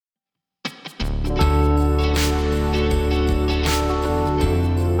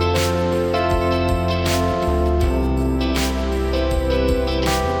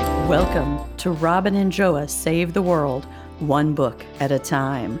to Robin and Joa Save the World, one book at a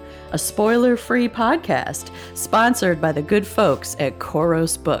time, a spoiler-free podcast sponsored by the good folks at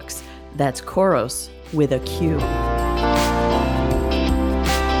Khoros Books. That's Khoros with a Q.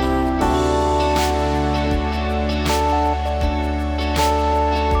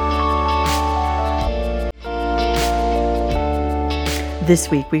 This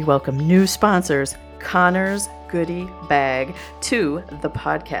week, we welcome new sponsors, Connor's Goodie Bag, to the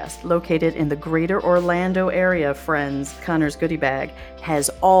podcast. Located in the greater Orlando area, friends, Connor's Goodie Bag has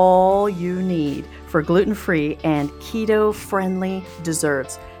all you need for gluten-free and keto-friendly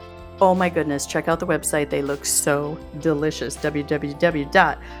desserts. Oh my goodness, check out the website. They look so delicious.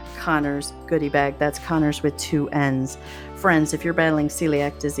 www.connorsgoodiebag. That's Connors with 2 N's. Friends, if you're battling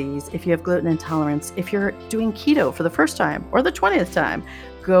celiac disease, if you have gluten intolerance, if you're doing keto for the first time or the 20th time,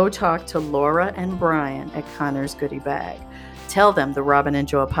 go talk to Laura and Brian at Connor's Goodie Bag. Tell them the Robin and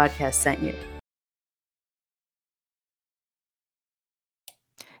Joa podcast sent you.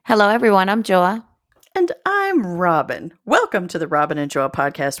 Hello, everyone. I'm Joa. And I'm Robin. Welcome to the Robin and Joa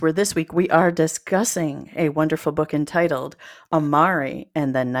podcast, where this week we are discussing a wonderful book entitled Amari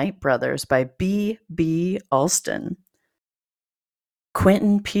and the Night Brothers by B.B. Alston.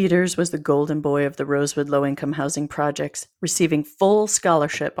 Quentin Peters was the golden boy of the Rosewood Low-Income Housing Projects, receiving full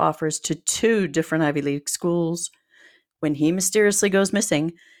scholarship offers to 2 different Ivy League schools. When he mysteriously goes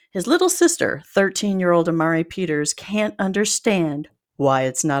missing, his little sister, 13-year-old Amari Peters, can't understand why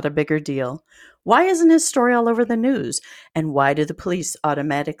it's not a bigger deal. Why isn't his story all over the news? And why do the police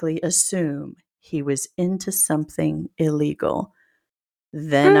automatically assume he was into something illegal?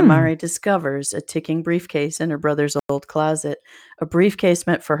 Then Amari discovers a ticking briefcase in her brother's old closet, a briefcase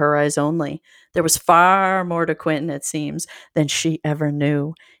meant for her eyes only. There was far more to Quentin, it seems, than she ever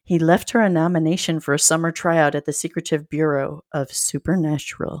knew. He left her a nomination for a summer tryout at the secretive Bureau of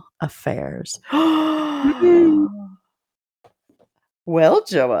Supernatural Affairs. Well,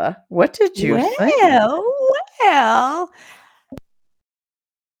 Joa, what did you think? Well.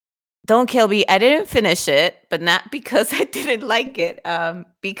 Don't kill me. I didn't finish it, but not because I didn't like it.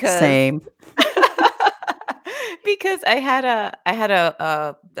 Because Same. because I had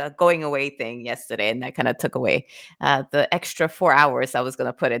a going away thing yesterday, and that kind of took away the extra 4 hours I was going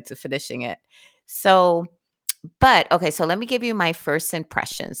to put into finishing it. So, but okay. So let me give you my first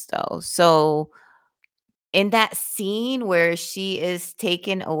impressions, though. So in that scene where she is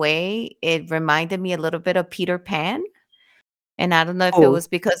taken away, it reminded me a little bit of Peter Pan. And I don't know if it was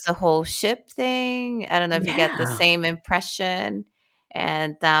because the whole ship thing. I don't know if you get the same impression.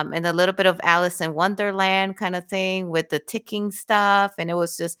 And a little bit of Alice in Wonderland kind of thing with the ticking stuff. And it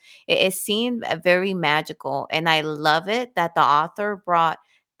was just, it seemed very magical. And I love it that the author brought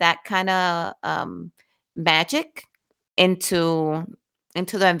that kind of magic into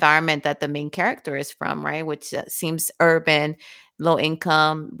the environment that the main character is from, right? Which seems urban, low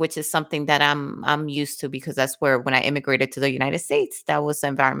income, which is something that I'm used to, because that's where, when I immigrated to the United States, that was the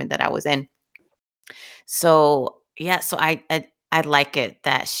environment that I was in. So yeah, so I like it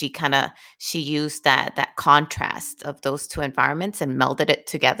that she used that contrast of those 2 environments and melded it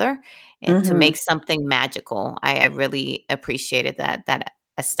together and to make something magical. I really appreciated that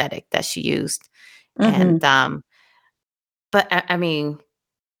aesthetic that she used. And but I mean,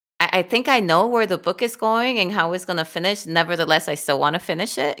 I think I know where the book is going and how it's going to finish. Nevertheless, I still want to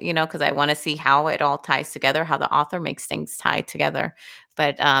finish it, because I want to see how it all ties together, how the author makes things tie together.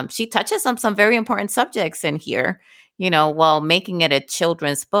 But she touches on some very important subjects in here, while making it a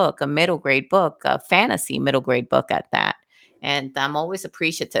children's book, a middle grade book, a fantasy middle grade book at that. And I'm always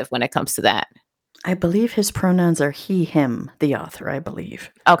appreciative when it comes to that. I believe his pronouns are he, him, the author, I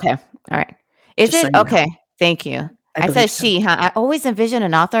believe. Okay. All right. Is it? Okay. Thank you. I said so. She, huh? I always envision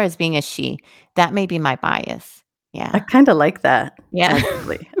an author as being a she. That may be my bias. Yeah. I kind of like that. Yeah.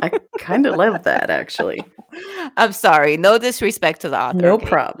 Actually. I kind of love that, actually. I'm sorry. No disrespect to the author. No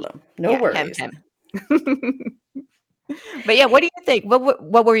problem. No worries. Him. But yeah, what do you think?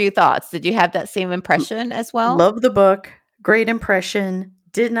 What were your thoughts? Did you have that same impression as well? Love the book. Great impression.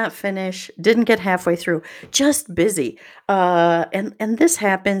 Did not finish. Didn't get halfway through. Just busy. And this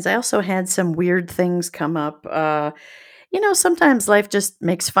happens. I also had some weird things come up. Sometimes life just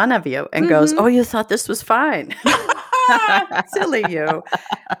makes fun of you and goes, "Oh, you thought this was fine." Silly you.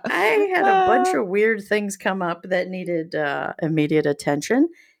 I had a bunch of weird things come up that needed immediate attention,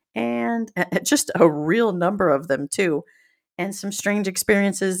 and just a real number of them too. And some strange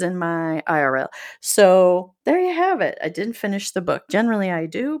experiences in my IRL. So there you have it. I didn't finish the book. Generally I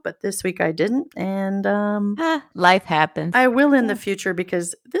do, but this week I didn't. And life happens. I will in the future,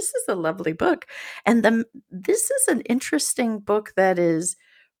 because this is a lovely book. And this is an interesting book that is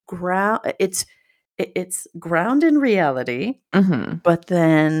it's ground in reality, but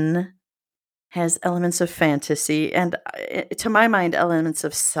then has elements of fantasy and, to my mind, elements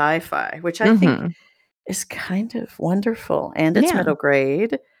of sci-fi, which I think is kind of wonderful, and it's Yeah. middle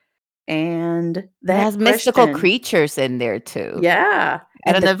grade, and It that has mystical question. creatures in there too. Yeah, I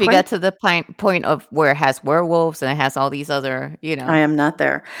and don't the know if you got to the point of where it has werewolves and it has all these other, I am not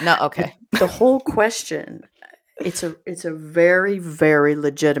there. No, okay. The whole question, it's a very, very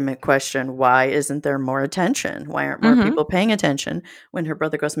legitimate question. Why isn't there more attention? Why aren't more people paying attention when her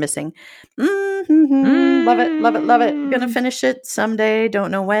brother goes missing? Love it, love it, love it. Gonna finish it someday.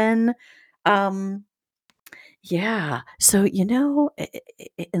 Don't know when. Yeah. So,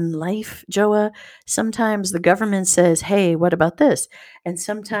 in life, Joa, sometimes the government says, hey, what about this? And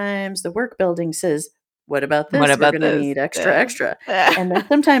sometimes the work building says, what about What this? We're about going to this? need extra, extra. And then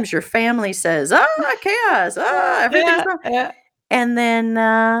sometimes your family says, chaos, everything's wrong. Yeah. And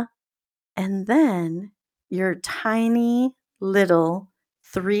then your tiny little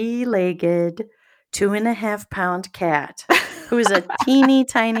 3-legged 2.5-pound cat, who is a teeny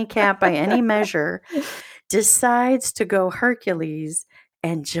tiny cat by any measure, decides to go Hercules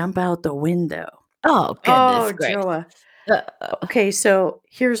and jump out the window. Oh, goodness gracious. Joa. Okay, so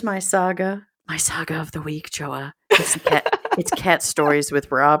here's my saga of the week, Joa. It's cat stories with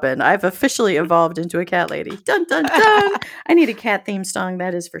Robin. I've officially evolved into a cat lady. Dun, dun, dun. I need a cat theme song,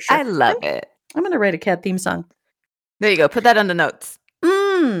 that is for sure. I love it. I'm going to write a cat theme song. There you go. Put that on the notes.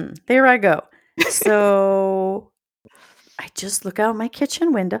 There I go. So I just look out my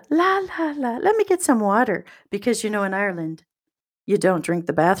kitchen window. La, la, la. Let me get some water. Because, in Ireland, you don't drink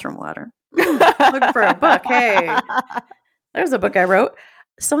the bathroom water. Look for a book. Hey, there's a book I wrote.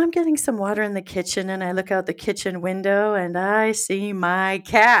 So I'm getting some water in the kitchen, and I look out the kitchen window, and I see my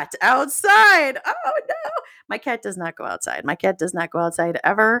cat outside. Oh, no. My cat does not go outside. My cat does not go outside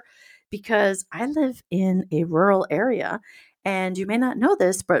ever because I live in a rural area. And you may not know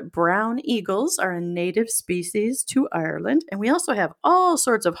this, but brown eagles are a native species to Ireland. And we also have all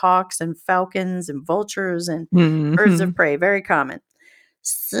sorts of hawks and falcons and vultures and birds of prey, very common.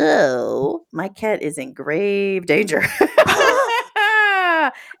 So my cat is in grave danger.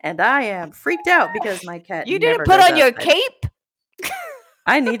 And I am freaked out because my cat You never didn't put goes on your outside. cape?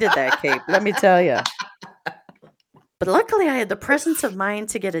 I needed that cape, let me tell you. But luckily, I had the presence of mind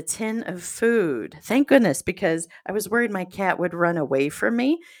to get a tin of food. Thank goodness, because I was worried my cat would run away from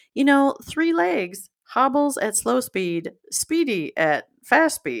me. 3 legs, hobbles at slow speed, speedy at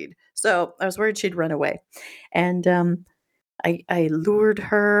fast speed. So I was worried she'd run away. And I lured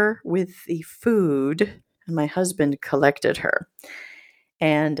her with the food, and my husband collected her.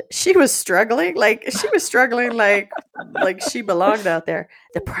 And she was struggling like she belonged out there.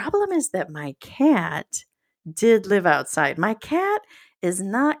 The problem is that my cat did live outside. My cat is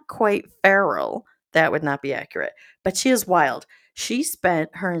not quite feral. That would not be accurate. But she is wild. She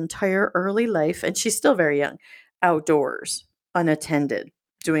spent her entire early life, and she's still very young, outdoors, unattended,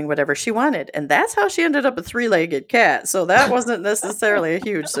 doing whatever she wanted. And that's how she ended up a 3-legged cat. So that wasn't necessarily a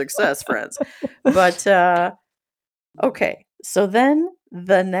huge success, friends. But, okay. So then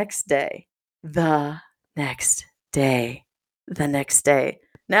the next day,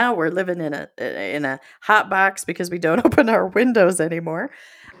 now we're living in a hot box because we don't open our windows anymore.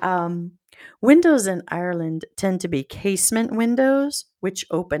 Windows in Ireland tend to be casement windows, which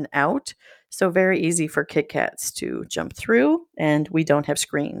open out. So very easy for Kit Kats to jump through. And we don't have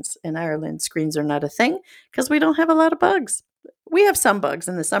screens. In Ireland, screens are not a thing because we don't have a lot of bugs. We have some bugs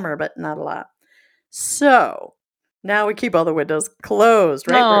in the summer, but not a lot. So now we keep all the windows closed,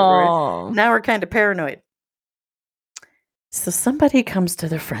 right? Now we're kind of paranoid. So somebody comes to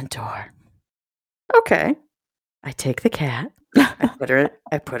the front door. Okay. I take the cat. I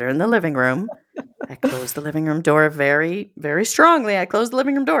put her in the living room. I close the living room door very, very strongly. I close the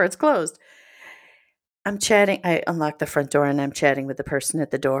living room door. It's closed. I'm chatting. I unlock the front door and I'm chatting with the person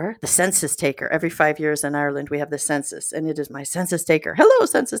at the door. The census taker. Every 5 years in Ireland, we have the census, and it is my census taker. Hello,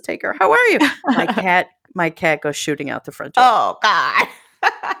 census taker. How are you? My cat goes shooting out the front door. Oh, God.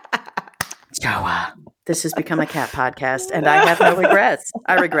 Joa, this has become a cat podcast, and I have no regrets.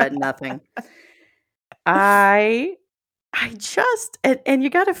 I regret nothing. I just, and you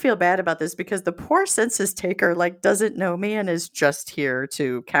got to feel bad about this because the poor census taker doesn't know me and is just here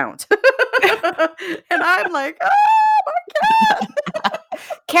to count. And I'm like, oh, my cat.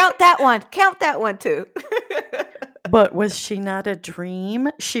 Count that one too. But was she not a dream?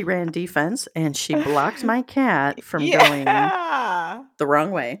 She ran defense and she blocked my cat from going the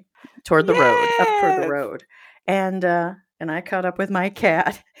wrong way toward the road, up toward the road. And I caught up with my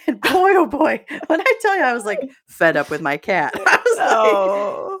cat. And boy, oh boy, when I tell you I was fed up with my cat. I was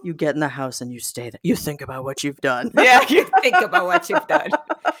No. You get in the house and you stay there. You think about what you've done. Yeah, you think about what you've done.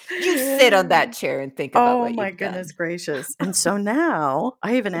 You sit on that chair and think about Oh what my you've goodness done. gracious. And so now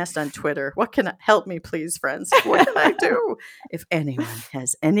I even asked on Twitter, what can I help me please, friends? What can I do? If anyone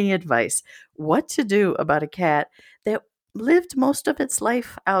has any advice, what to do about a cat that lived most of its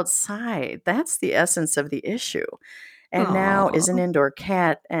life outside. That's the essence of the issue. And now is an Aw. indoor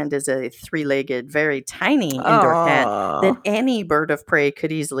cat and is a three-legged, very tiny indoor cat that Aw. any bird of prey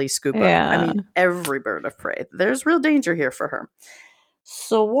could easily scoop up. I Yeah. mean, every bird of prey. There's real danger here for her.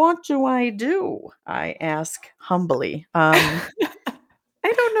 So what do I do? I ask humbly.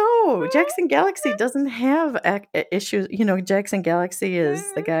 I don't know. Jackson Galaxy doesn't have issues. You know, Jackson Galaxy is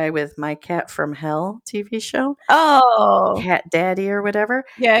the guy with My Cat from Hell TV show, Oh. Cat Daddy or whatever.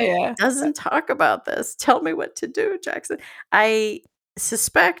 Yeah, yeah. Doesn't talk about this. Tell me what to do, Jackson. I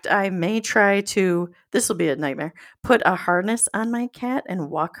suspect I may try to, this will be a nightmare, put a harness on my cat and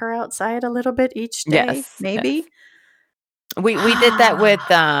walk her outside a little bit each day, Yes, yes. maybe. We did that with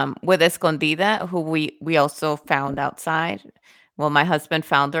Escondida, who we also found outside. Well, my husband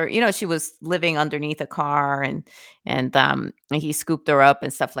found her. You know, she was living underneath a car, and he scooped her up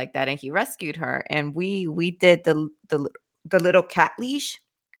and stuff like that, and he rescued her. And we did the little cat leash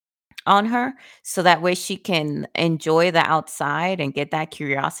on her, so that way she can enjoy the outside and get that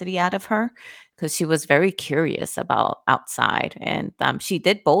curiosity out of her, because she was very curious about outside, and she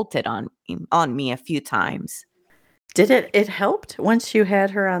did bolt it on me a few times. Did it helped once you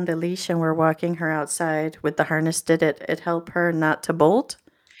had her on the leash and were walking her outside with the harness? Did it help her not to bolt?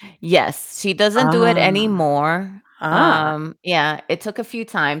 Yes, she doesn't do it Ah. anymore. Ah. Yeah, it took a few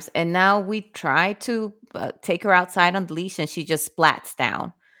times, and now we try to take her outside on the leash, and she just splats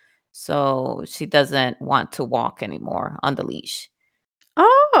down. So she doesn't want to walk anymore on the leash.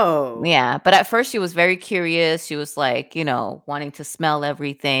 Oh. Yeah, but at first she was very curious. She was like, wanting to smell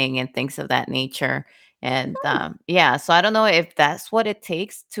everything and things of that nature. And Hmm. yeah, so I don't know if that's what it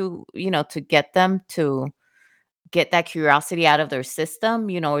takes to, to get them to get that curiosity out of their system,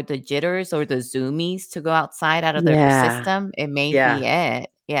 or the jitters or the zoomies to go outside out of their Yeah. system. It may Yeah. be it.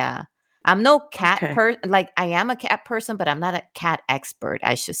 Yeah. I'm no cat Okay. like I am a cat person, but I'm not a cat expert,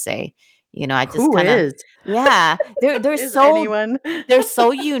 I should say. I just Who kind of, is? yeah, they're Is so anyone? they're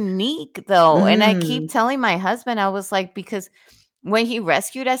so unique though. And I keep Mm. telling my husband, I was like, because when he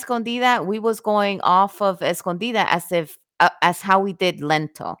rescued Escondida, we was going off of Escondida as how we did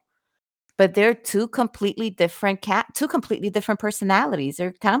Lento. But they're two completely different personalities.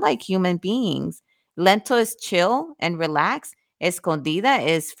 They're kind of like human beings. Lento is chill and relaxed. Escondida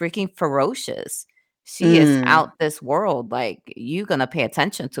is freaking ferocious. She is Mm. out this world. Like, you gonna pay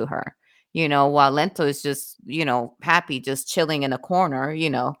attention to her. While Lento is just, happy, just chilling in a corner,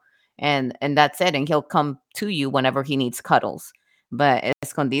 and that's it. And he'll come to you whenever he needs cuddles. But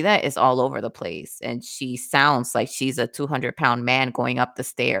Escondida is all over the place, and she sounds like she's a 200-pound man going up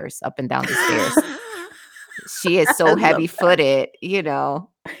and down the stairs. She is I so love that. heavy-footed.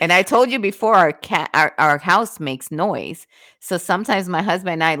 And I told you before, our house makes noise. So sometimes my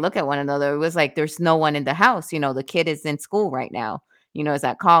husband and I look at one another. It was like there's no one in the house. The kid is in school right now. Is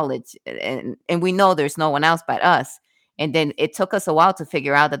at college, and we know there's no one else but us. And then it took us a while to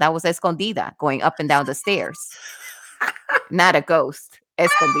figure out that was Escondida going up and down the stairs, not a ghost.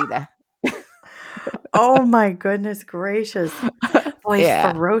 Escondida. Oh my goodness gracious. Boy,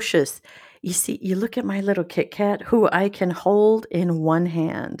 Yeah. ferocious. You see, you look at my little Kit Kat who I can hold in one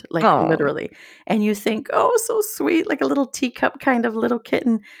hand, like Oh. literally. And you think, oh, so sweet, like a little teacup kind of little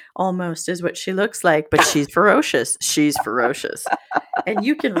kitten, almost is what she looks like, but she's ferocious. She's ferocious. And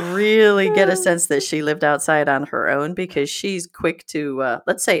you can really get a sense that she lived outside on her own because she's quick to,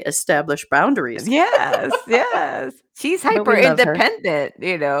 let's say, establish boundaries. Yes, yes. She's But hyper we love her. independent.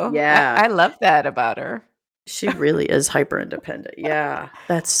 I Yeah. I love that about her. She really is hyper independent. Yeah.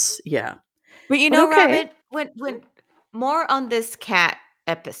 Yeah. But But okay. Robin, when more on this cat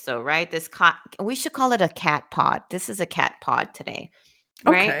episode, right? This cat, we should call it a cat pod. This is a cat pod today,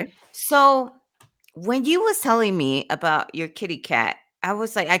 right? Okay. So when you was telling me about your kitty cat, I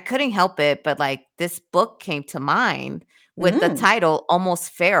was like, I couldn't help it, but like this book came to mind with the Mm. title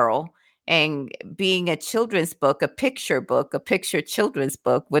Almost Feral, and being a children's book, a picture children's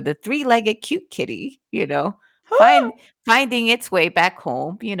book with a three-legged cute kitty, find finding its way back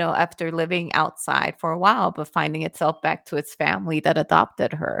home, after living outside for a while, but finding itself back to its family that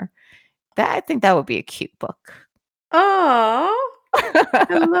adopted her. I think that would be a cute book. Oh,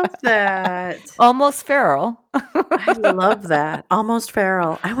 I love that. Almost Feral. I love that. Almost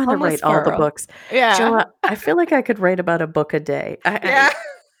Feral. I wanna write Almost all the Feral. books. Yeah. Joa, I feel like I could write about a book a day. I Yeah.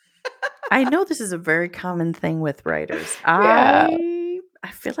 I know this is a very common thing with writers. Yeah, I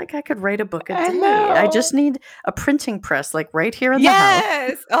feel like I could write a book a I day. I know. just need a printing press, like right here in the house,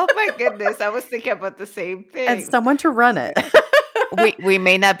 Yes. Oh my goodness. I was thinking about the same and thing. someone to run it. We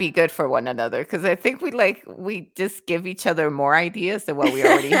may not be good for one another because I think we just give each other more ideas than what we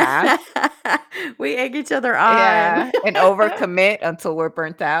already have. We egg each other on. Yeah, and overcommit until we're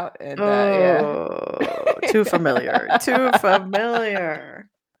burnt out, and, yeah. Oh, too familiar. Too familiar.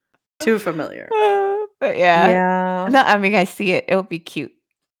 Too familiar. But yeah. Yeah. No, I mean, I see it. It'll be cute. I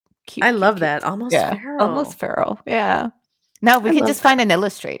Cute, cute, love cute. that. Almost Yeah, almost feral. feral. Yeah. No, we I can love just that. find an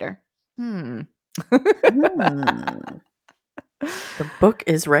illustrator. Hmm. Hmm. The book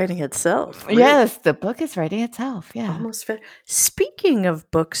is writing itself, really. Yes, the book is writing itself, yeah. Almost Speaking of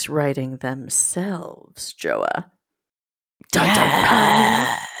books writing themselves, Joa. Dun dun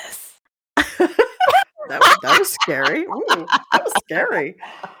dun. Yes. That was scary. Ooh, that was scary.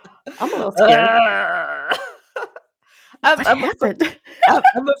 I'm a little scared. Arr. I'm What I'm afr happened?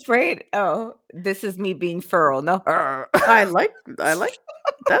 I'm afraid. Oh, this is me being feral, no. Arr. I like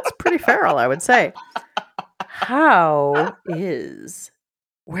that's pretty feral, I would say. How is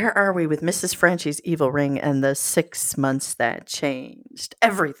Where are we with Mrs. Franchi's Evil Ring and the 6 Months That Changed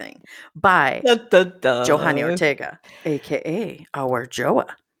Everything by Dun, dun, Johanny dun. Ortega, aka our Joa.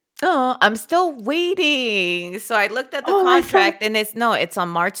 Oh, I'm still waiting. So I looked at the Oh, I thought contract and it's on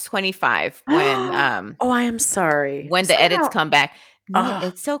March 25 Oh, I am sorry. when the edits Somehow come back. No, oh,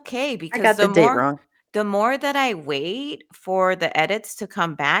 it's okay I because got the date wrong. the more that I wait for the edits to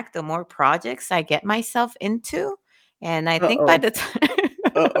come back, the more projects I get myself into. And I think by Uh-oh. the time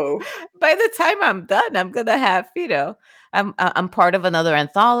Uh-oh. by the time I'm done, I'm gonna have, I'm part of another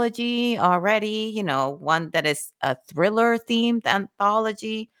anthology already, one that is a thriller themed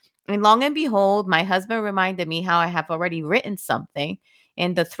anthology. And long and behold, my husband reminded me how I have already written something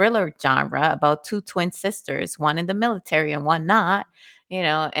in the thriller genre about two twin sisters, one in the military and one not,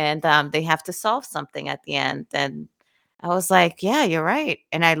 and they have to solve something at the end. And I was like, yeah, you're right.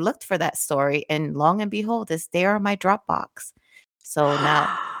 And I looked for that story, and long and behold, it's there on my Dropbox. So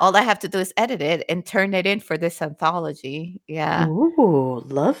now all I have to do is edit it and turn it in for this anthology. Yeah. Ooh,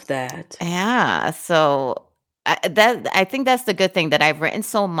 love that. Yeah. So I think that's the good thing that I've written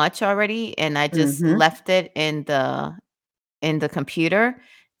so much already, and I just Mhm. left it in the computer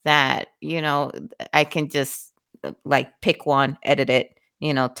that, I can just like pick one, edit it,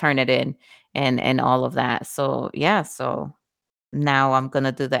 turn it in and all of that. So yeah, so now I'm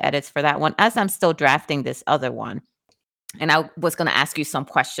gonna do the edits for that one as I'm still drafting this other one. And I was gonna ask you some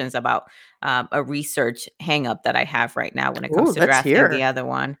questions about a research hang up that I have right now when it Ooh, comes to let's drafting the hear. other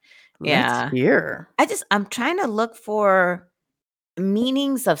one. Let's Yeah. hear. I'm trying to look for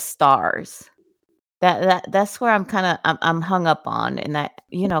meanings of stars. That's where I'm hung up on, and that,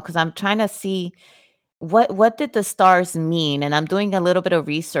 because I'm trying to see what did the stars mean, and I'm doing a little bit of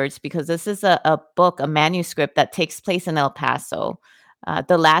research because this is a book, a manuscript that takes place in El Paso.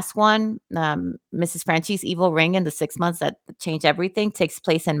 The last one, Mrs. Franchi's Evil Ring and the 6 Months That Changed Everything, takes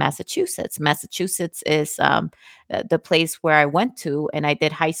place in Massachusetts. Massachusetts is the place where I went to, and I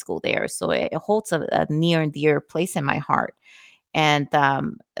did high school there, so it holds a near and dear place in my heart. And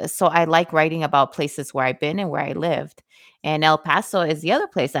so I like writing about places where I've been and where I lived. And El Paso is the other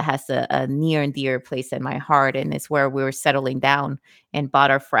place that has a near and dear place in my heart. And it's where we were settling down and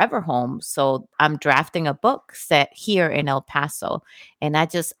bought our forever home. So I'm drafting a book set here in El Paso. And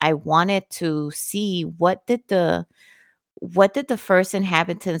I wanted to see what did the first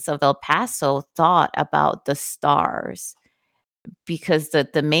inhabitants of El Paso thought about the stars, because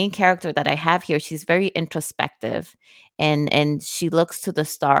the main character that I have here, she's very introspective, and she looks to the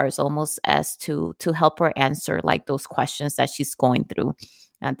stars almost as to help her answer like those questions that she's going through.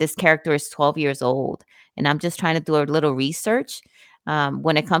 This character is 12 years old, and I'm just trying to do a little research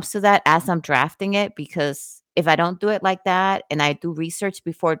when it comes to that as I'm drafting it, because if I don't do it like that and I do research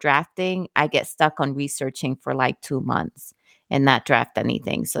before drafting, I get stuck on researching for like 2 months and not draft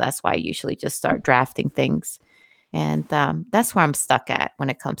anything. So that's why I usually just start drafting things, and that's where I'm stuck at when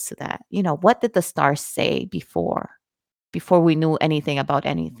it comes to that. What did the stars say before we knew anything about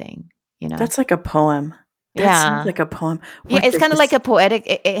anything, you know? That's like a poem. That sounds Yeah. like a poem. Yeah, What it's did kind of like this a poetic,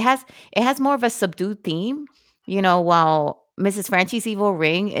 it has more of a subdued theme, while Mrs. Franchi's Evil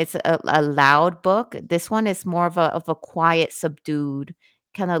Ring, it's a loud book. This one is more of a quiet, subdued,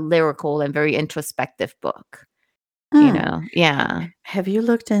 kind of lyrical and very introspective book, Hmm. Yeah. Have you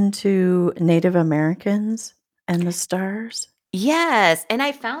looked into Native Americans and the stars? Yes, and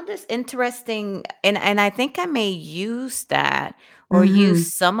I found this interesting, and I think I may use that or use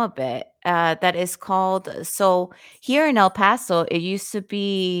Mhm. some of it. That is called, so here in El Paso, it used to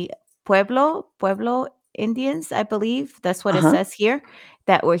be. Pueblo Indians, I believe. That's what it Uh-huh. says here,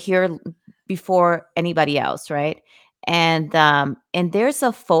 that were here before anybody else, right? And there's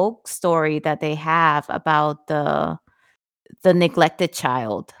a folk story that they have about the neglected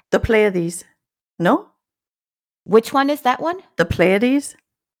child. The Pleiades. No? Which one is that one? The Pleiades?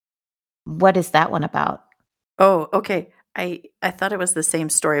 What is that one about? Oh, okay. I thought it was the same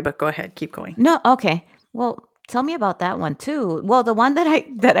story, but go ahead. Keep going. No, okay. Well, tell me about that one too. Well, the one that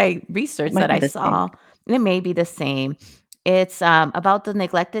I researched, Might that be I the same. saw, it may be the same. It's about the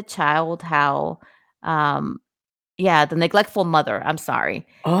neglected child, how um yeah, the neglectful mother, I'm sorry.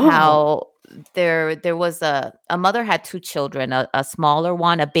 Oh. How there was a mother had two children, a smaller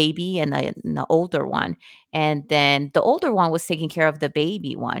one, a baby, and an older one. And then the older one was taking care of the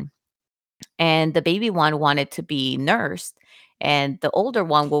baby one, and the baby one wanted to be nursed, and the older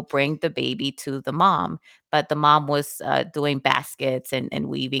one will bring the baby to the mom, but the mom was doing baskets and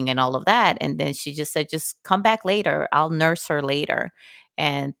weaving and all of that, and then she just said, just come back later, I'll nurse her later.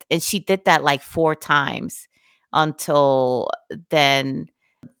 And she did that like four times, until then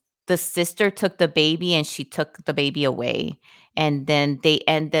the sister took the baby and she took the baby away, and then they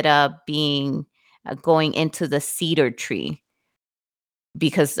ended up being going into the cedar tree,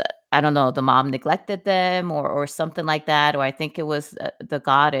 because I don't know, the mom neglected them, or something like that, or I think it was the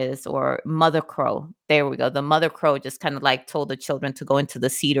goddess or Mother Crow. There we go. The Mother Crow just kind of like told the children to go into the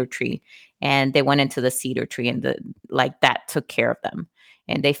cedar tree, and they went into the cedar tree, and like that took care of them,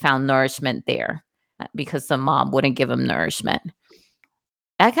 and they found nourishment there, because the mom wouldn't give them nourishment.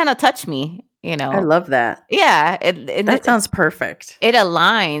 That kind of touched me, you I know. love that. Yeah, and That sounds perfect. it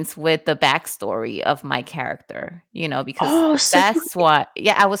aligns with the backstory of my character, because Oh, so you that's what,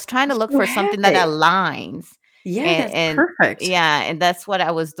 yeah, I was trying to look you for have something that it. aligns. Yeah, And that's and perfect. yeah, and that's what I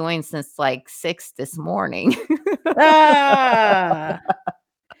was doing since like 6 this morning. Ah.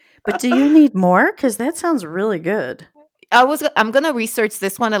 But do you need more? Because that sounds really good. I'm gonna research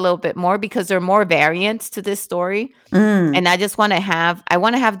this one a little bit more, because there are more variants to this story. Mm, And I want to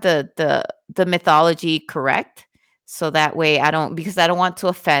have the mythology correct, so that way because I don't want to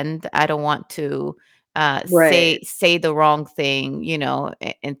offend, I don't want to say right. say the wrong thing,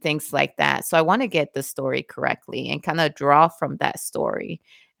 and things like that. So I want to get the story correctly and kind of draw from that story,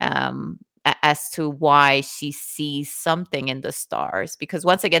 as to why she sees something in the stars, because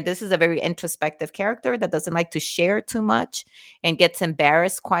once again, this is a very introspective character that doesn't like to share too much and gets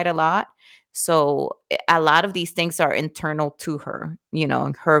embarrassed quite a lot. So a lot of these things are internal to her,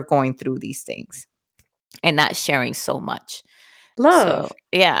 and her going through these things and not sharing so much. So Love,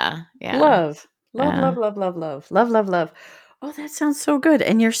 yeah, yeah, love, love, yeah. love, love, love, love, love, love, love. Oh, that sounds so good.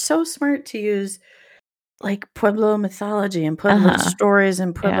 And you're so smart to use like Pueblo mythology and Pueblo Uh-huh. stories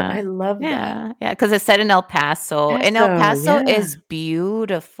and Pueblo. Yeah. I love that. Yeah, yeah, because it's set in El Paso, and El Paso, Paso yeah. is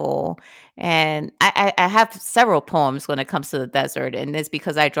beautiful, and I have several poems when it comes to the desert, and it's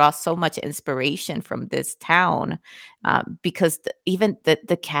because I draw so much inspiration from this town, because even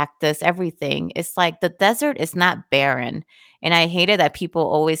the cactus, everything, it's like the desert is not barren, and I hate it that people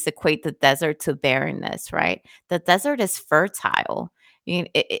always equate the desert to barrenness, right? The desert is fertile. You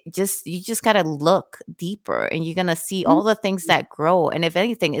just got to look deeper, and you're going to see Mm, all the things that grow, and if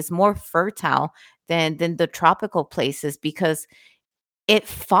anything is more fertile than the tropical places, because it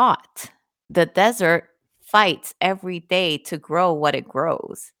fought. The desert fights every day to grow what it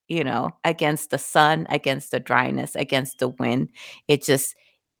grows, against the sun, against the dryness, against the wind.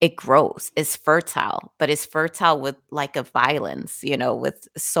 It grows. It's fertile, but it's fertile with like a violence, with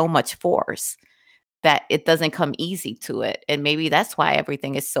so much force that it doesn't come easy to it. And maybe that's why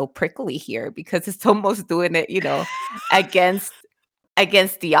everything is so prickly here, because it's almost doing it,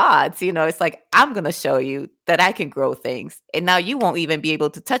 against the odds. It's like, I'm going to show you that I can grow things, and now you won't even be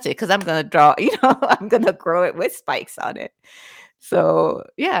able to touch it, because I'm going to draw, I'm going to grow it with spikes on it. So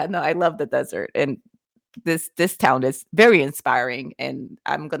yeah, no, I love the desert, and this town is very inspiring, and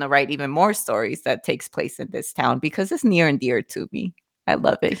I'm going to write even more stories that takes place in this town, because it's near and dear to me. I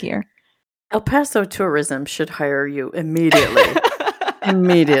love it here. El Paso tourism should hire you immediately.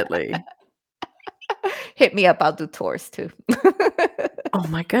 Immediately. Hit me up, I'll do tours too. Oh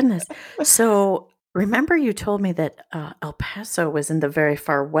my goodness. So remember you told me that El Paso was in the very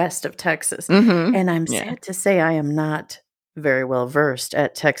far west of Texas. Mhm. And I'm Yeah. sad to say I am not very well versed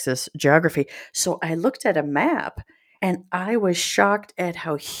at Texas geography. So I looked at a map and I was shocked at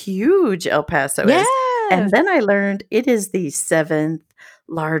how huge El Paso is. And Yes. then I learned it is the seventh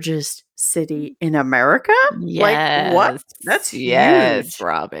largest city in America? Like, what? Yes. That's Yes, huge.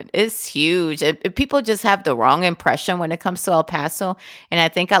 Robin. It's huge. People just have the wrong impression when it comes to El Paso. And I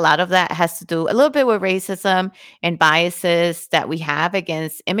think a lot of that has to do a little bit with racism and biases that we have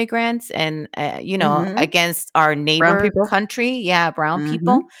against immigrants and, Mhm. against our Brown neighbor people? country. Yeah, brown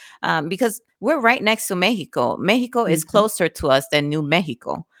people. Mhm. Because we're right next to Mexico. Mexico is Mhm. closer to us than New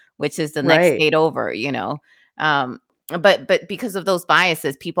Mexico, which is the next Right. state over. Um, but because of those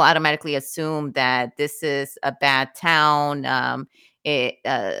biases, people automatically assume that this is a bad town. It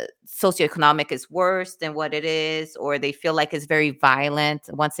Socioeconomic is worse than what it is, or they feel like it's very violent.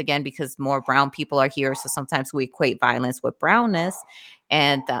 Once again, because more brown people are here, so sometimes we equate violence with brownness.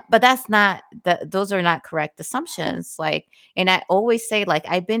 And but that's not those are not correct assumptions. Like, and I always say, like,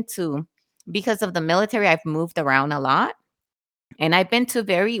 I've been to because of the military, I've moved around a lot and I've been to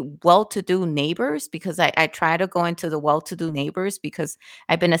very well-to-do neighbors because I try to go into the well-to-do neighbors because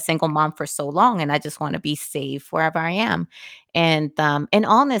I've been a single mom for so long and I just want to be safe wherever I am. And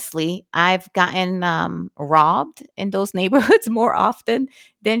honestly, I've gotten robbed in those neighborhoods more often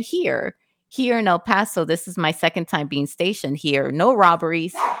than here. Here in El Paso, this is my second time being stationed here. No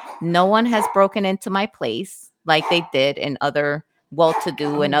robberies. No one has broken into my place like they did in other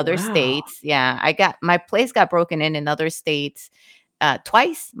well-to-do in Oh, other wow. states. Yeah, I got my place got broken in other states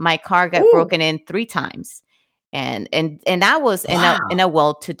twice. My car got Ooh, broken in 3 times. And I was in a wow.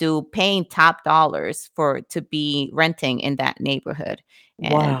 well-to-do paying top dollars for to be renting in that neighborhood.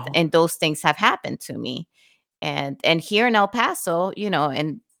 And Wow. and those things have happened to me. And here in El Paso,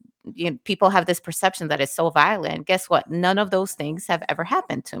 people have this perception that it's so violent. Guess what? None of those things have ever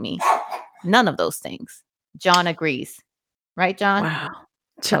happened to me. None of those things. John agrees. Right, John? Wow.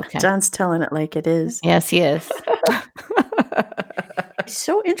 Okay. John's telling it like it is. Yes, he is. It's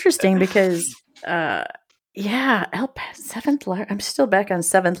so interesting because, uh, yeah, El Paso, 7th lar I'm still back on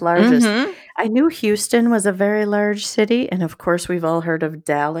 7th largest. Mhm. I knew Houston was a very large city, and of course, we've all heard of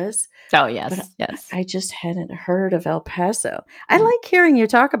Dallas, Oh, but yes, yes. I just hadn't heard of El Paso. I like hearing you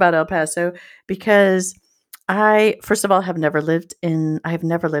talk about El Paso because I, first of all, I've never lived in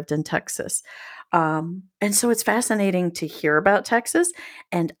Texas. And so it's fascinating to hear about Texas,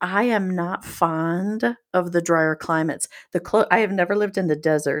 and I am not fond of the drier climates. I have never lived in the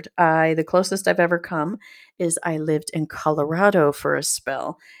desert. The closest I've ever come is I lived in Colorado for a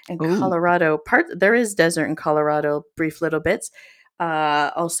spell. And Ooh, there is desert in Colorado, brief little bits.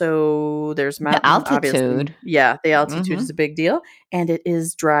 Also, there's the mountain, obviously. altitude. Yeah, the altitude is Mhm, a big deal, and it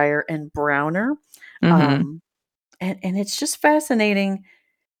is drier and browner. mhm. Um, and it's just fascinating.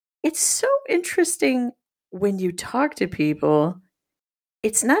 It's so interesting when you talk to people.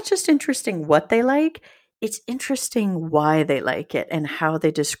 It's not just interesting what they like, it's interesting why they like it and how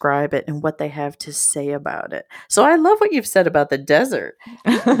they describe it and what they have to say about it. So I love what you've said about the desert.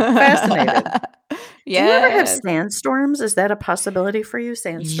 Fascinated. Do you ever have Yes. sandstorms? Is that a possibility for you,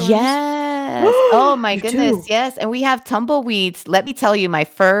 sandstorms? Yes. Oh my You goodness, do? yes, and we have tumbleweeds. Let me tell you, my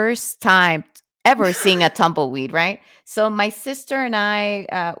first time ever seeing a tumbleweed, right? So my sister and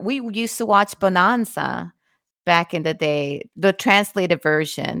I, we used to watch Bonanza back in the day, the translated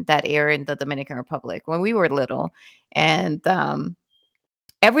version that aired in the Dominican Republic when we were little, and,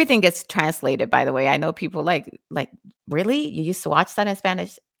 everything gets translated, by the way. I know people like, "Really? You used to watch that in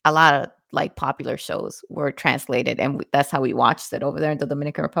Spanish?" A lot of, like, popular shows were translated, and that's how we watched it over there in the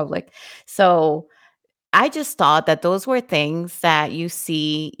Dominican Republic. So, I just thought that those were things that you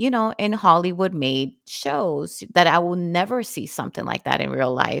see, in Hollywood-made shows, that I will never see something like that in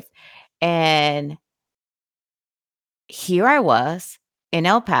real life. And here I was in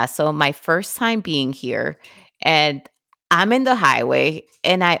El Paso, my first time being here, and I'm in the highway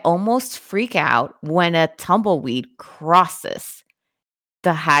and I almost freak out when a tumbleweed crosses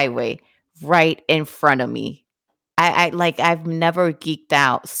the highway right in front of me. I've never geeked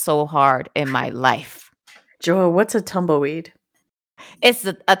out so hard in my life. Joel, what's a tumbleweed? It's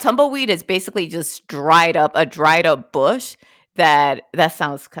a tumbleweed is basically just a dried up bush that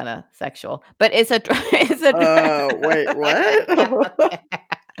sounds kind of sexual, but it's a Wait, yeah. what?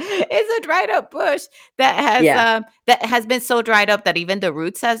 It's a dried up bush Yeah. that has been so dried up that even the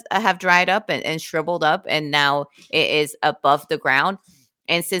roots have dried up and shriveled up, and now it is above the ground.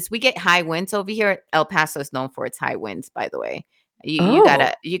 And since we get high winds over here, El Paso is known for its high winds, by the way. Oh.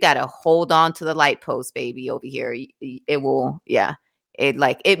 You gotta hold on to the light post, baby, over here. It will, yeah.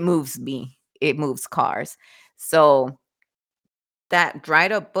 It moves me. It moves cars. So that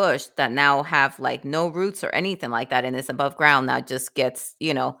dried up bush that now have like no roots or anything like that and is above ground now just gets,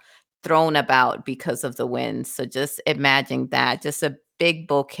 thrown about because of the wind. So just imagine that, just a big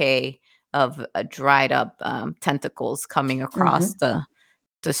bouquet of dried up tentacles coming across Mhm.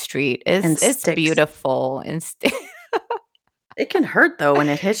 the street. and It's sticks. beautiful and It can hurt though when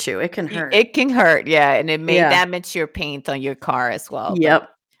it hits you. It can hurt. it can hurt, yeah, and it may Yeah. damage your paint on your car as well. But Yep.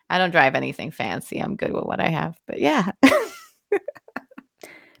 I don't drive anything fancy. I'm good with what I have. But yeah.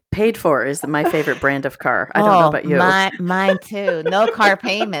 Paid for is my favorite brand of car. I don't know about you. Mine too. No car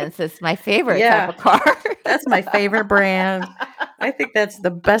payments. It's my favorite type of car. That's my favorite brand. I think that's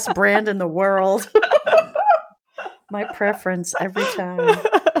the best brand in the world. My preference every time.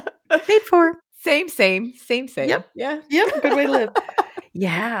 Paid for. Same. Yep. Yeah. Yep. Good way to live.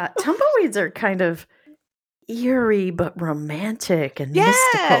 Yeah. Tumbleweeds are kind of eerie but romantic and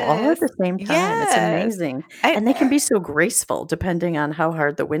mystical all at the same time. It's amazing. And they can be so graceful depending on how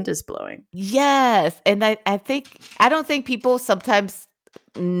hard the wind is blowing. Yes. And I don't think people sometimes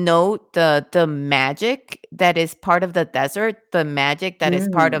note the magic that is part of the desert, the magic that is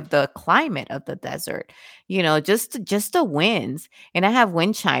part of the climate of the desert. Just the winds. And I have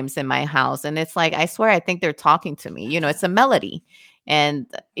wind chimes in my house, and it's like, I swear, I think they're talking to me. It's a melody. And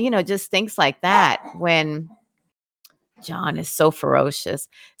just things like that. When John is so ferocious.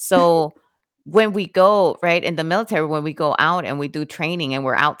 So when we go, right, in the military, when we go out and we do training and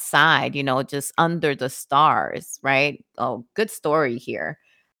we're outside, just under the stars, right? Oh, good story here.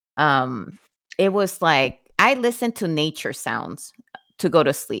 It was like I listened to nature sounds to go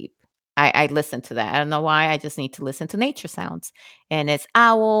to sleep. I listen to that. I don't know why. I just need to listen to nature sounds. And it's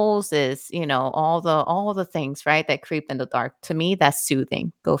owls, is all the things, right, that creep in the dark. To me, that's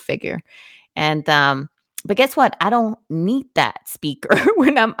soothing. Go figure. And but guess what? I don't need that speaker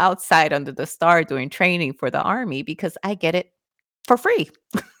when I'm outside under the star doing training for the Army, because I get it for free.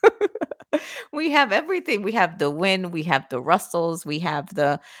 We have everything. We have the wind, we have the rustles, we have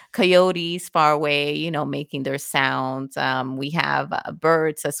the coyotes far away, making their sounds. We have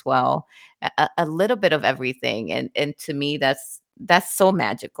birds as well. A little bit of everything, and to me, that's so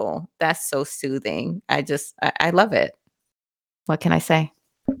magical. That's so soothing. I love it. What can I say?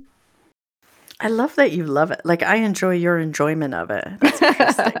 I love that you love it. Like, I enjoy your enjoyment of it. That's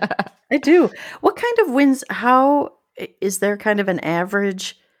interesting. I do. What kind of winds? Is there kind of an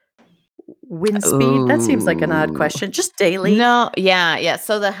average wind speed? That seems like an odd question. Just daily? No, yeah.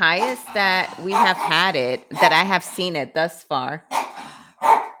 So the highest that we have had it, that I have seen it thus far,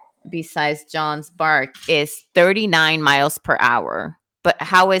 besides John's bark, is 39 miles per hour. But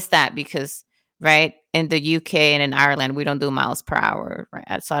how is that? Because, right, in the UK and in Ireland, we don't do miles per hour,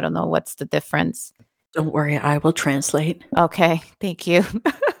 right? So I don't know what's the difference. Don't worry, I will translate. Okay, thank you.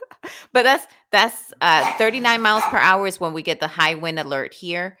 But that's 39 miles per hour is when we get the high wind alert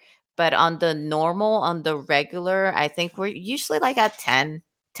here. But on the regular, I think we're usually like at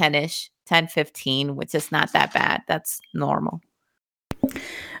 10-ish, 10, 15, which is not that bad. That's normal.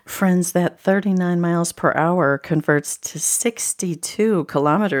 Friends, that 39 miles per hour converts to 62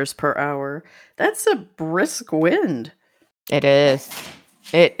 kilometers per hour. That's a brisk wind. It is.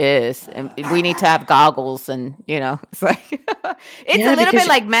 And we need to have goggles, and it's like it's a little bit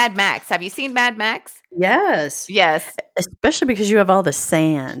like Mad Max. Have you seen Mad Max? Yes. Especially because you have all the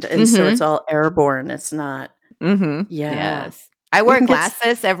sand, and so it's all airborne. It's not. Yeah. Yes. I wear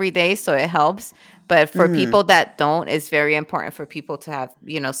glasses every day, so it helps. But for people that don't, it's very important for people to have,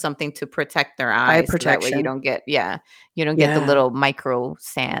 something to protect their eyes. Eye protection. So that way you don't get, the little micro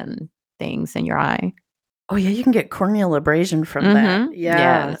sand things in your eye. Oh, yeah, you can get corneal abrasion from that.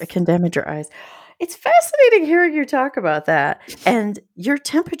 Yeah, Yes. it can damage your eyes. It's fascinating hearing you talk about that. And your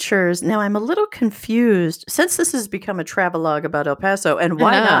temperatures, now I'm a little confused, since this has become a travelogue about El Paso, and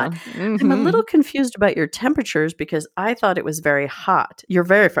why not? I'm a little confused about your temperatures because I thought it was very hot. You're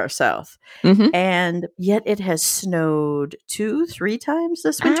very far south. And yet it has snowed 2-3 times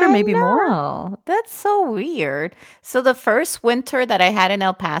this winter, maybe more. That's so weird. So the first winter that I had in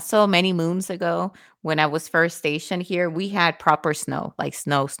El Paso many moons ago, when I was first stationed here, we had proper snow, like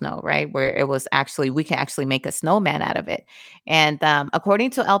snow, right? Where it was we can actually make a snowman out of it. And according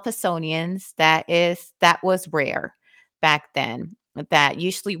to El Pasonians, that was rare back then. That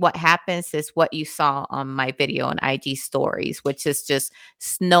usually what happens is what you saw on my video on IG stories, which is just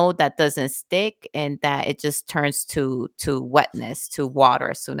snow that doesn't stick, and that it just turns to wetness, to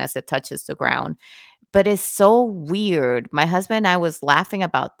water as soon as it touches the ground. But it's so weird. My husband and I was laughing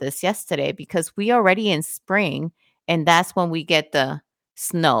about this yesterday because we already in spring, and that's when we get the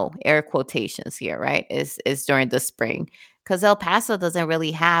snow, air quotations here, right? Is during the spring, because El Paso doesn't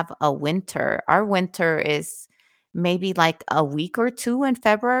really have a winter. Our winter is maybe like a week or two in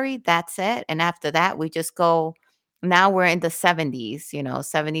February. That's it. And after that, we just go now we're in the 70s,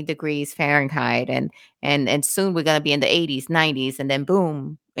 70 degrees Fahrenheit, and soon we're going to be in the 80s, 90s, and then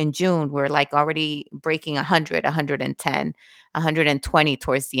boom, in June we're like already breaking 100, 110, 120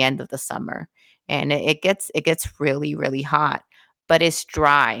 towards the end of the summer. And it gets really, really hot, but it's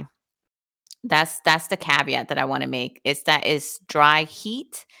dry. That's the caveat that I want to make. Is that it's dry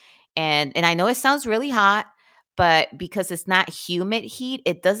heat, and I know it sounds really hot, but because it's not humid heat,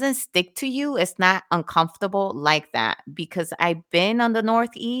 it doesn't stick to you. It's not uncomfortable like that, because I've been on the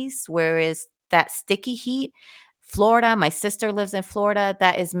Northeast where is that sticky heat. Florida, my sister lives in Florida.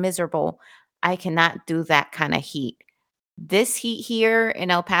 That is miserable. I cannot do that kind of heat. This heat here in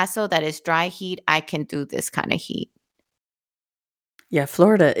El Paso, that is dry heat, I can do this kind of heat. Yeah,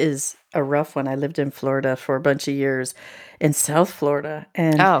 Florida is a rough one. I lived in Florida for a bunch of years in South Florida,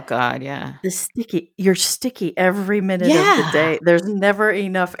 and Oh God, yeah. you're sticky every minute of the Yeah. day. There's never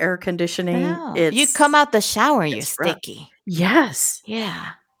enough air conditioning. No. You come It's out the shower and you're it's rough. sticky. Yes.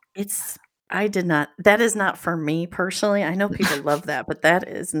 Yeah. It's I did not that is not for me personally. I know people love that, but that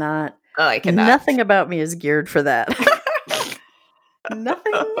is not Oh, I cannot. nothing about me is geared for that.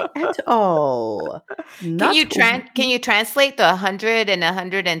 Nothing at all. Can Not you translate the 100 and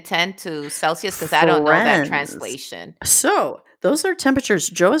 110 to Celsius? Because I don't know that friends. translation. So, those are temperatures.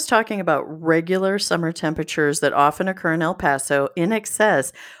 Joe is talking about regular summer temperatures that often occur in El Paso in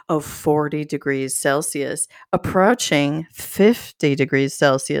excess of 40 degrees Celsius, approaching 50 degrees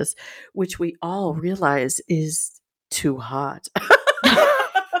Celsius, which we all realize is too hot.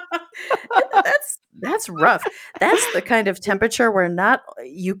 That's rough. That's the kind of temperature where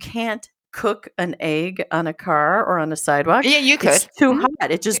you can't cook an egg on a car or on a sidewalk. Yeah, you It's could. too hot.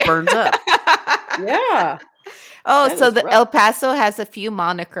 It just burns up. Yeah, Oh, that so is the rough. El Paso has a few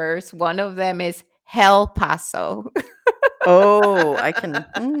monikers. One of them is Hell Paso. Oh, I can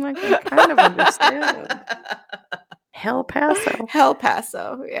kind of understand. El Paso. Hell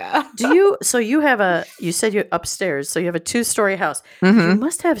Paso, yeah. You said you're upstairs, so you have a two-story house. You Mhm.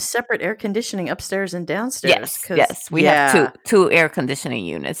 must have separate air conditioning upstairs and downstairs, Yes, 'cause yes. We have two yeah, two air conditioning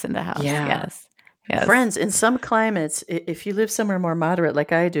units in the house. yeah. Yes. Yes. Friends, in some climates, if you live somewhere more moderate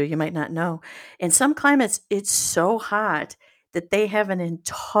like I do, you might not know. In some climates, it's so hot that they have an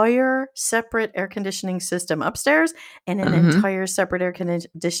entire separate air conditioning system upstairs and an Mhm. entire separate air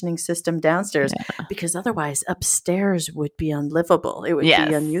conditioning system downstairs, Yeah. because otherwise upstairs would be unlivable. It would be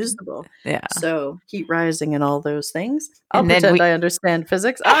Yes. unusable. Yeah. So, heat rising and all those things. I'll And then pretend we I understand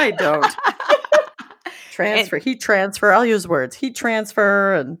physics. I don't. and Heat transfer. I'll use words. Heat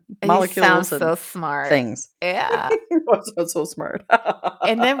transfer and you sound molecules and so smart. things. Yeah. That's so smart.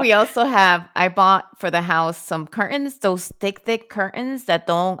 And then we also have I bought for the house some curtains, those thick curtains that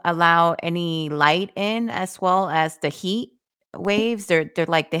don't allow any light in, as well as the heat waves. They're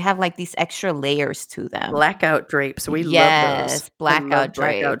like they have like these extra layers to them. Blackout drapes. We love those. Yes, I blackout love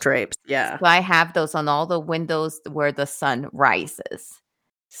blackout drapes. drapes. Yeah. So I have those on all the windows where the sun rises.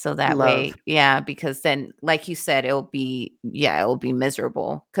 So that Love. way, yeah, because then, like you said, it'll be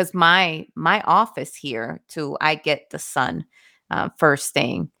miserable. Because my office here too, I get the sun first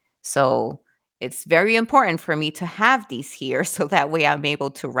thing. So it's very important for me to have these here, so that way I'm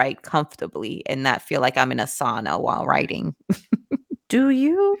able to write comfortably and not feel like I'm in a sauna while writing. Do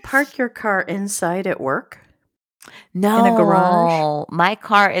you park your car inside at work? In a garage? No, my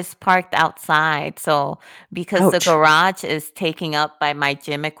car is parked outside. So, because the Ouch. garage is taken up by my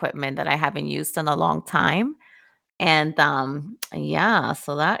gym equipment that I haven't used in a long time. And yeah,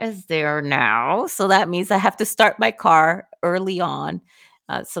 so that is there now. So that means I have to start my car early on.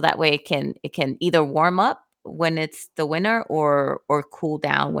 So that way it can either warm up when it's the winter, or cool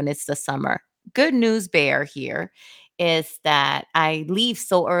down when it's the summer. Good news bear here is that I leave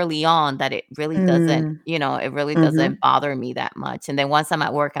so early on that it really doesn't, Mm, it really mhm. doesn't bother me that much. And then once I'm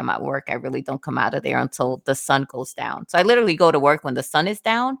at work, I'm at work. I really don't come out of there until the sun goes down. So I literally go to work when the sun is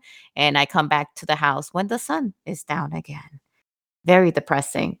down, and I come back to the house when the sun is down again. Very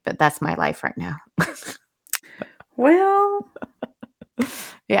depressing, but that's my life right now. Well,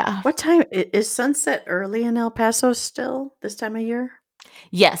 Yeah. what time is sunset early in El Paso still this time of year?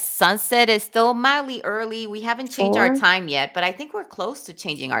 Yes, sunset is still mildly early. We haven't changed our 4? time yet, but I think we're close to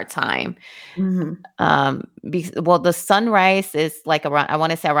changing our time. Mhm. Well, the sunrise is like around, I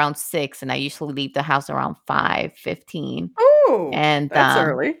want to say around 6, and I usually leave the house around 5:15. Oh, And that's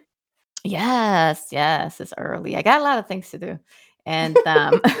early. yes, yes, it's early. I got a lot of things to do. And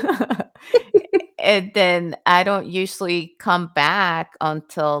and then I don't usually come back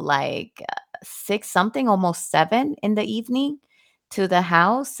until like 6 something, almost 7 in the evening to the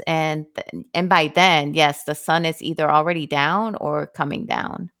house, and by then, yes, the sun is either already down or coming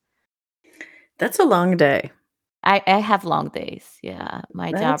down. That's a long day. I have long days. Yeah,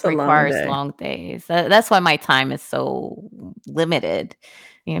 my job That's a long requires day. long days. That's why my time is so limited.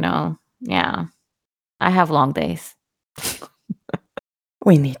 You know. Yeah, I have long days.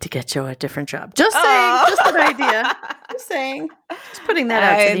 We need to get you a different job. Just saying, just an idea. Oh. Just saying. Just putting that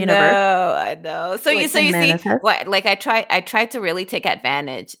out to the universe I know. So so it you can see manifest. what like I try to really take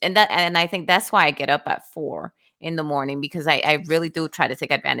advantage and I think that's why I get up at 4 in the morning because I really do try to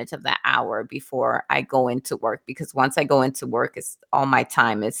take advantage of that hour before I go into work because once I go into work it's all my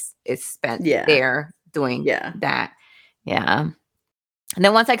time is spent Yeah. there doing Yeah. that. Yeah. And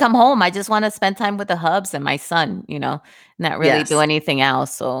then once I come home, I just want to spend time with the hubs and my son, not really do Yes. anything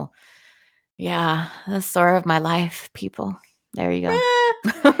else. So yeah, the story of my life, people. There you go.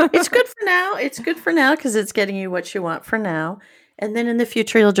 Eh, it's good for now. It's good for now because it's getting you what you want for now. And then in the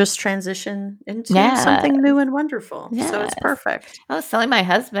future, you'll just transition into Yeah, something new and wonderful. So it's yes. perfect. I was telling my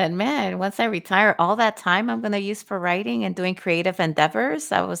husband, man, once I retire, all that time I'm gonna use for writing and doing creative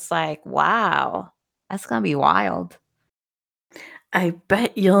endeavors, I was like, wow, that's gonna be wild. I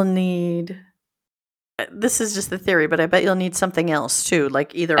bet you'll need this is just the theory, but I bet you'll need something else too,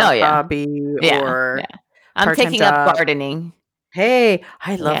 like either a Oh yeah, hobby yeah, or yeah. I'm part-time taking up job. gardening. Hey,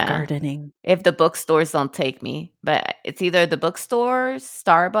 I love Yeah. gardening. If the bookstores don't take me, but it's either the bookstores,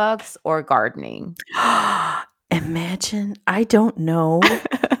 Starbucks, or gardening. Imagine, I don't know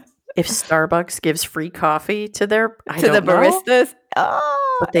if Starbucks gives free coffee to their I To the don't know, baristas.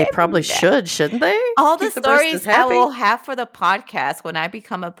 Oh, but they probably should, shouldn't they? all the Keep the baristas stories I happy. will have for the podcast when I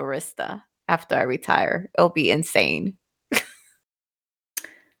become a barista after I retire. It'll be insane.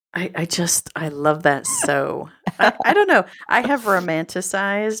 I love that so. I don't know. I have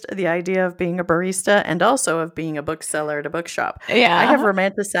romanticized the idea of being a barista and also of being a bookseller at a bookshop. I have Yeah.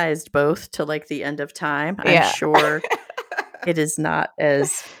 romanticized both to like the end of time. I'm Yeah. sure it is not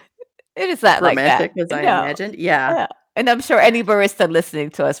as It is not like that. romantic as I No. imagined. Yeah. Yeah. And I'm sure any barista listening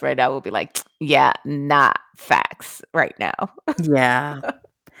to us right now will be like, yeah, not facts right now. Yeah.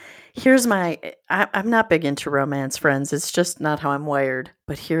 Here's my I'm not big into romance, friends. It's just not how I'm wired.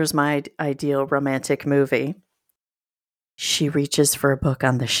 But here's my ideal romantic movie. She reaches for a book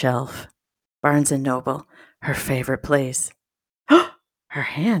on the shelf. Barnes and Noble, her favorite place. Her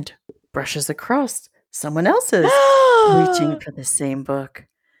hand brushes across someone else's, reaching for the same book.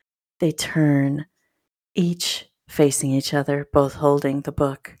 They turn, each facing each other, both holding the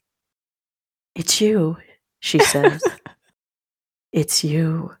book. It's you, she says. It's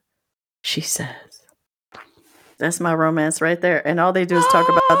you, she says. That's my romance right there. And all they do is talk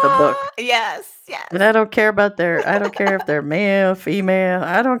about the book. Yes, yes. And I don't care I don't care if they're male, female.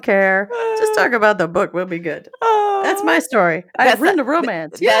 I don't care. Just talk about the book. We'll be good. That's my story. I've written a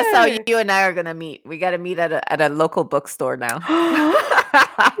romance. That's how Yay! you and I are gonna meet. We gotta meet at a local bookstore now.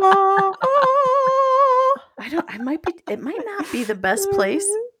 It might not be the best place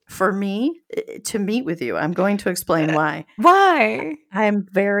for me to meet with you. I'm going to explain why. Why?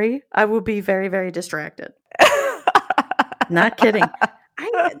 I will be very, very distracted. Not kidding.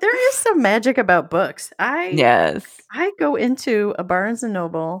 There is some magic about books. Yes. I go into a Barnes and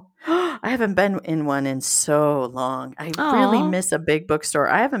Noble. I haven't been in one in so long. I really Aw. miss a big bookstore.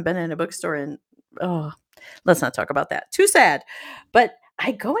 I haven't been in a bookstore in let's not talk about that. Too sad. But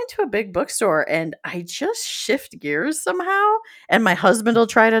I go into a big bookstore and I just shift gears somehow. And my husband will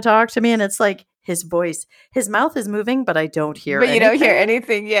try to talk to me, and it's like his mouth is moving, but I don't hear But you anything. don't hear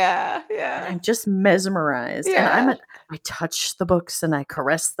anything. Yeah, And yeah. I'm just mesmerized. And Yeah. I touch the books and I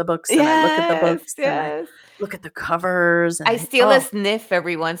caress the books and I look at the books and I Yes. look at the covers and I steal a sniff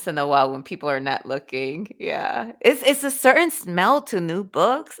every once in a while when people are not looking. Yeah. It's a certain smell to new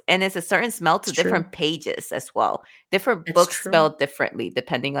books, and it's a certain smell to it's true. different pages as well. Different It's books true. smell differently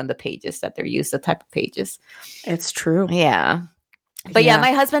depending on the pages that they're used, the type of pages. It's true. Yeah. But yeah,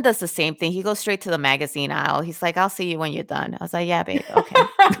 my husband does the same thing. He goes straight to the magazine aisle. He's like, "I'll see you when you're done." I was like, "Yeah, babe.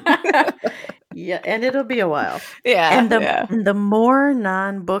 Okay." Yeah, and it'll be a while. Yeah, And yeah. the more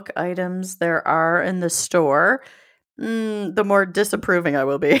non-book items there are in the store, the more disapproving I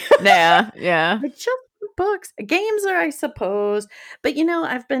will be. Yeah, yeah. Like, just books. Games are, I suppose. But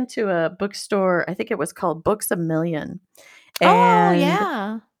I've been to a bookstore, I think it was called Books A Million. Oh, And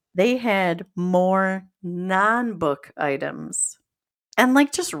yeah. they had more non-book items. And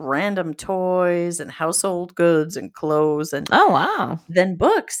like just random toys and household goods and clothes and Oh, wow. then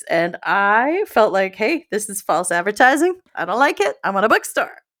books. And I felt like, hey, this is false advertising. I don't like it. I want a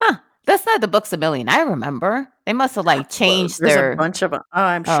bookstore. Huh. That's not the Books A Million I remember. They must have, like, Well, changed there's a their bunch of them. Oh,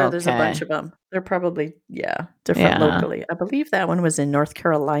 I'm sure there's a bunch okay. of them. They're probably, different Yeah. locally. I believe that one was in North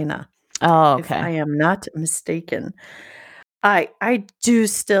Carolina, Oh, if I okay. am not mistaken. I do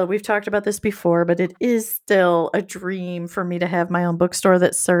still, we've talked about this before, but it is still a dream for me to have my own bookstore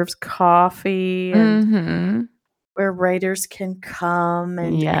that serves coffee and Mhm. where writers can come.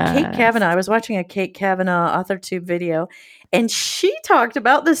 And Kate Yes. Kavanaugh, I was watching a Kate Kavanaugh AuthorTube video, and she talked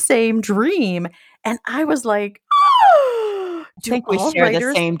about the same dream. And I was like, "Oh, I think we share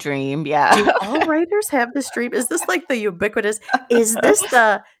the same dream, yeah. do all writers have this dream? Is this like the ubiquitous, is this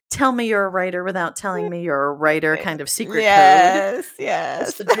the tell me you're a writer without telling me you're a writer kind of secret code? Yes, It's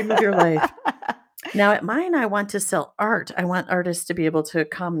yes. the dream of your life." Now, at mine, I want to sell art. I want artists to be able to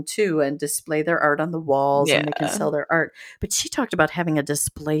come too and display their art on the walls, and they can Yeah. sell their art. But she talked about having a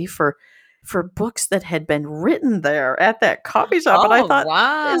display for books that had been written there at that coffee shop, and I Oh, thought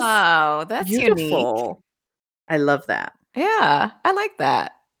that is wow, that's unique. beautiful. I love that. Yeah, I like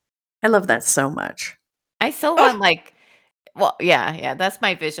that. I love that so much. I still Oh, want, like well, yeah, yeah, that's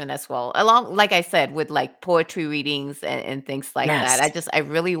my vision as well. Along like I said, with, like, poetry readings and things like that. yes. I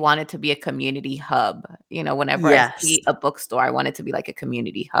really want it to be a community hub. Whenever I Yes. see a bookstore, I want it to be like a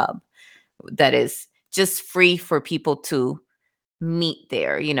community hub that is just free for people to meet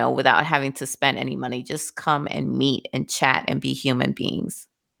there, without having to spend any money. Just come and meet and chat and be human beings.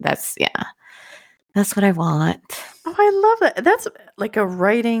 Yeah, that's what I want. Oh, I love that. That's like a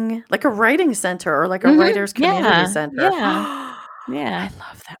writing center or like a Mhm. writer's community Yeah, center. yeah, I yeah.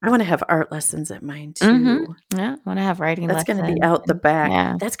 love that. I wanna have art lessons at mine Mhm. too. Yeah, wanna have writing That's gonna be lessons out the and back.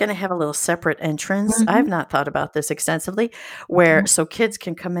 yeah. That's gonna have a little separate entrance. I've Mhm. not thought about this extensively, where so kids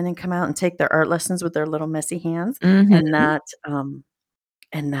can come in and come out and take their art lessons with their little messy hands Mhm. and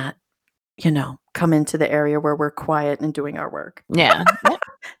not, come into the area where we're quiet and doing our work. Yeah. Yep.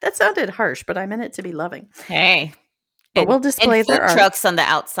 That sounded harsh, but I meant it to be loving. Hey, But and we'll and display their food art. trucks on the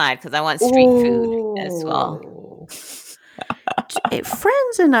outside because I want street food as well. Oh.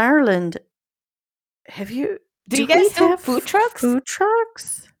 Friends in Ireland, have you Do you do we guys do have food trucks? food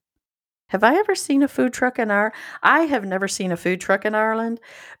trucks? Have I ever seen a food truck in our I have never seen a food truck in Ireland,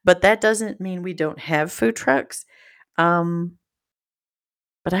 but that doesn't mean we don't have food trucks. Um,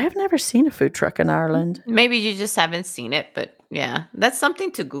 but I have never seen a food truck in Ireland. Maybe you just haven't seen it, but yeah, that's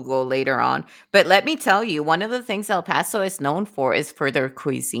something to Google later on. But let me tell you, one of the things El Paso is known for is for their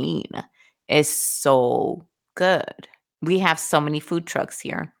cuisine. It's so good. We have so many food trucks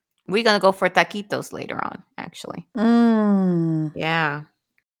here. We're gonna go for taquitos later on, actually. Mm. Yeah,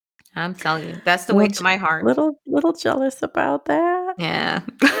 I'm telling you, that's the way Little to j my heart. little jealous about that. Yeah.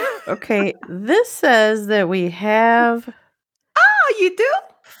 Okay, this says that we have Oh, you do?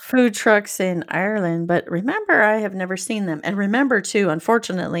 food trucks in Ireland, but remember, I have never seen them. And remember, too,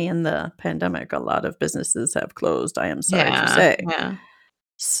 unfortunately, in the pandemic, a lot of businesses have closed, I am sorry to Yeah, say. yeah.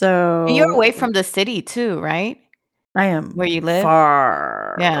 And you're So away from the city too, right? I am Where you live?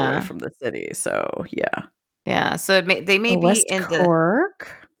 far away Yeah, from the city. So, yeah. yeah. So they may be West in the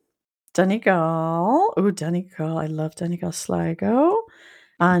Cork, Donegal. Ooh, Donegal. I love Donegal. Sligo,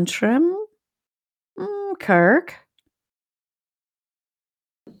 Antrim, Kirk,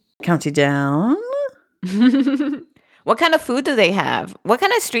 County Down. What kind of food do they have? What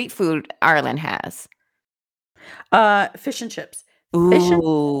kind of street food Ireland has? Fish and chips. Fish and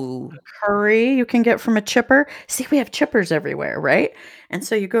Ooh. curry you can get from a chipper. See, we have chippers everywhere, right? And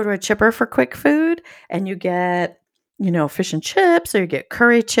so you go to a chipper for quick food and you get, fish and chips, or you get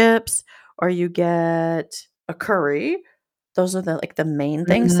curry chips, or you get a curry. Those are the main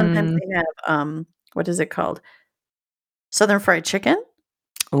things. Sometimes Mm. they have what is it called? Southern fried chicken.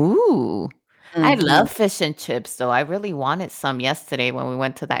 Ooh. I Mhm. love fish and chips, though. I really wanted some yesterday when we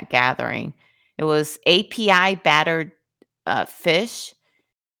went to that gathering. It was API battered fish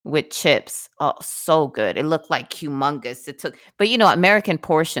with chips. Oh, so good. It looked like humongous. But American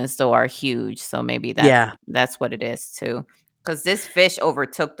portions though are huge, so maybe Yeah. that's what it is too. Because this fish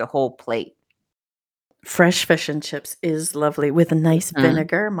overtook the whole plate. Fresh fish and chips is lovely with a nice Mm.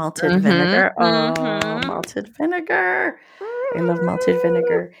 vinegar, malted Mhm. vinegar. Oh, Mhm. malted vinegar. I love malted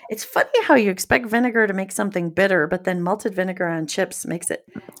vinegar. It's funny how you expect vinegar to make something bitter, but then malted vinegar on chips makes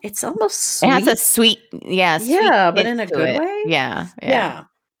it's almost It has a sweet. sweet, yeah, sweet Yeah, but hint in a to good it. way. Yeah, yeah. Yeah.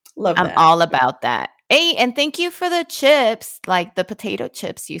 Love I'm that. all about that. Hey, and thank you for the chips, like the potato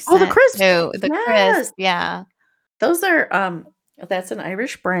chips you Oh, the sent crisps. too. The crisp, Yes. yeah. Those are that's an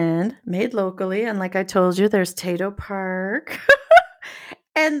Irish brand made locally, and like I told you, there's Tato Park.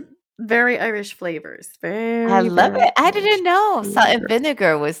 And very Irish flavors. I Very, love very it. I Irish didn't know salt and flavors.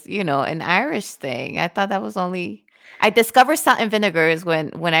 vinegar was, an Irish thing. I thought that was only I discovered salt and vinegar is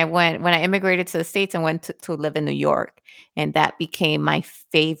when I immigrated to the States and went to live in New York, and that became my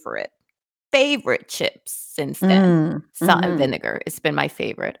favorite chips since then. Salt and Mhm. vinegar. It's been my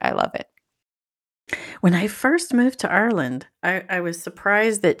favorite. I love it. When I first moved to Ireland, I was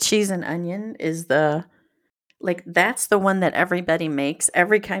surprised that cheese and onion is that's the one that everybody makes.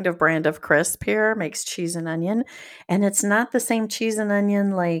 Every kind of brand of crisp here makes cheese and onion, and it's not the same cheese and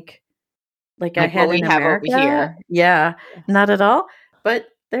onion like I Like what had we in have over America. here. Yeah, not at all. But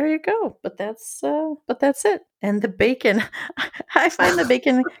there you go. But that's it. And the bacon, I find the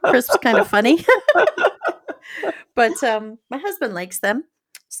bacon crisps kind of funny, but my husband likes them.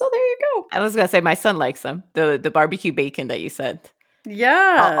 So there you go. I was gonna say my son likes them. The barbecue bacon that you said. All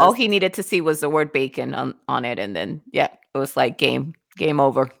Yes. he needed to see was the word bacon on it, and then yeah, it was like game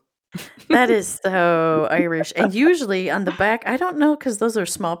over. That is so Irish. And usually on the back, I don't know because those are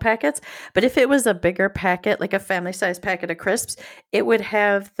small packets, but if it was a bigger packet, like a family size packet of crisps, it would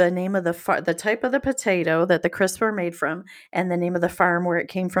have the name of the type of the potato that the crisps were made from, and the name of the farm where it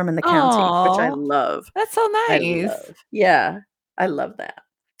came from in the county, which I Oh, love. that's so I nice. love. Yeah, I love that.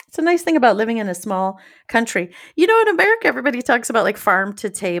 It's a nice thing about living in a small country. In America, everybody talks about like farm to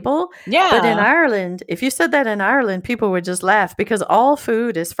table, but in Yeah, Ireland, if you said that in Ireland, people would just laugh because all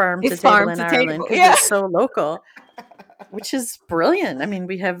food is farm to it's table farm in to Ireland table. because Yeah. it's so local, which is brilliant. I mean,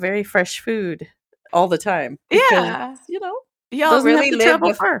 we have very fresh food all the time because, Yeah. you know, Y'all doesn't have really to live travel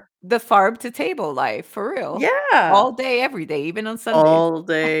the far. the farm to table life for real. Yeah. All day, every day, even on Sundays. All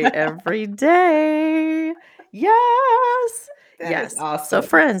day, every day. Yes. That is Yes. So, awesome.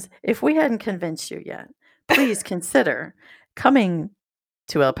 friends, if we hadn't convinced you yet, please consider coming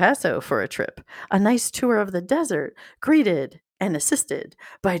to El Paso for a trip. A nice tour of the desert, greeted and assisted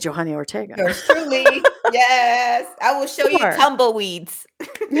by Johanny Ortega. Yours truly. Yes. I will show you Or, tumbleweeds.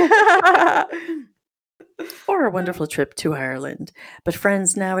 or a wonderful trip to Ireland. But,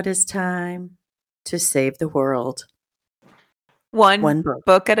 friends, now it is time to save the world. One One book.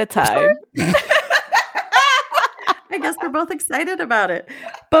 book at a I'm sorry. time. I guess we're both excited about it.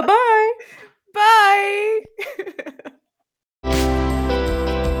 Bye bye. Bye.